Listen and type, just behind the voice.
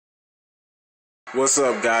What's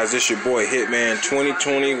up, guys? It's your boy Hitman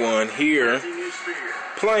 2021 here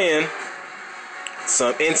playing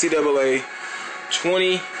some NCAA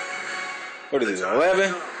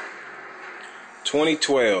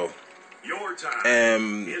 2012.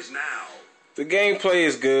 And the gameplay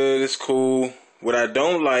is good, it's cool. What I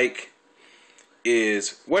don't like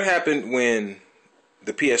is what happened when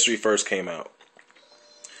the PS3 first came out.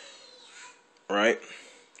 Right?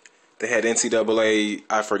 They had NCAA,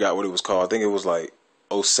 I forgot what it was called. I think it was like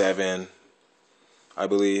 07, I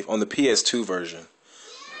believe, on the PS2 version.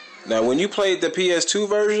 Now, when you played the PS2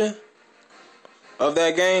 version of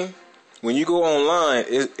that game, when you go online,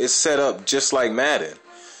 it's set up just like Madden.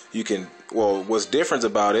 You can, well, what's different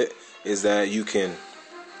about it is that you can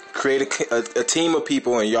create a team of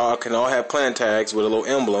people and y'all can all have clan tags with a little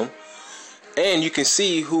emblem. And you can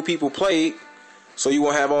see who people played, so you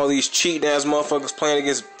won't have all these cheating ass motherfuckers playing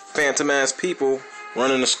against phantom ass people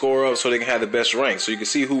running the score up so they can have the best rank. So you can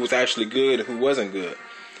see who was actually good and who wasn't good.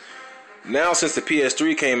 Now, since the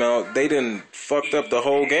PS3 came out, they done fucked up the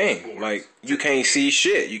whole game. Like, you can't see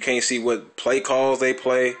shit. You can't see what play calls they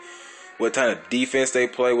play, what kind of defense they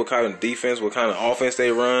play, what kind of defense, what kind of offense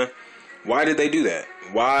they run. Why did they do that?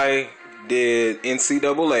 Why did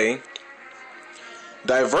NCAA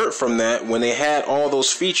divert from that when they had all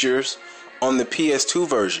those features on the PS2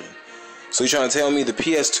 version? So you're trying to tell me the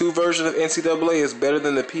PS2 version of NCAA is better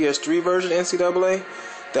than the PS3 version of NCAA?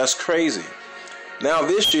 That's crazy. Now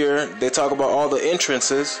this year, they talk about all the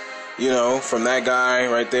entrances, you know, from that guy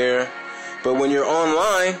right there. But when you're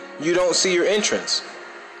online, you don't see your entrance.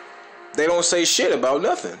 They don't say shit about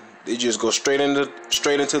nothing. They just go straight into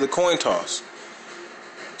the coin toss.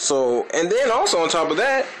 So, and then also on top of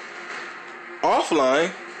that,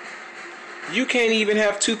 offline, you can't even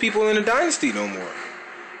have two people in a dynasty no more.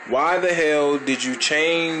 Why the hell did you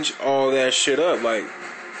change all that shit up? Like,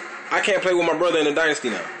 I can't play with my brother in a dynasty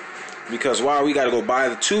now. Because why? We got to go buy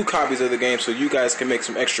the 2 copies of the game so you guys can make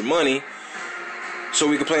some extra money so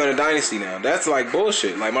we can play on a dynasty now. That's like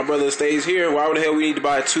bullshit. Like, my brother stays here. Why the hell we need to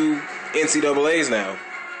buy 2 NCAAs now?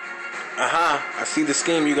 Aha, I see the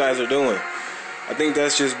scheme you guys are doing. I think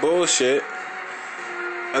that's just bullshit.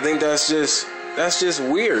 I think that's just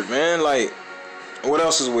weird, man. Like, what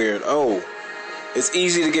else is weird? Oh, it's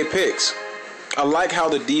easy to get picks. I like how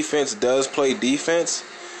the defense does play defense,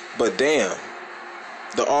 but damn,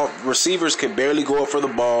 the receivers can barely go up for the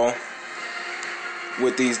ball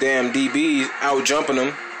with these damn DBs out jumping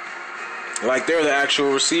them like they're the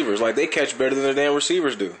actual receivers. Like, they catch better than the damn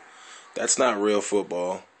receivers do. That's not real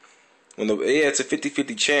football. Yeah, it's a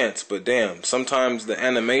 50-50 chance, but damn, sometimes the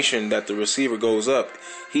animation that the receiver goes up,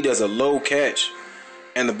 he does a low catch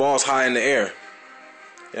and the ball's high in the air.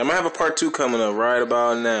 Yeah, I'm going to have a part 2 coming up right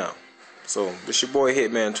about now. So, this your boy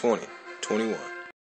Hitman 2021.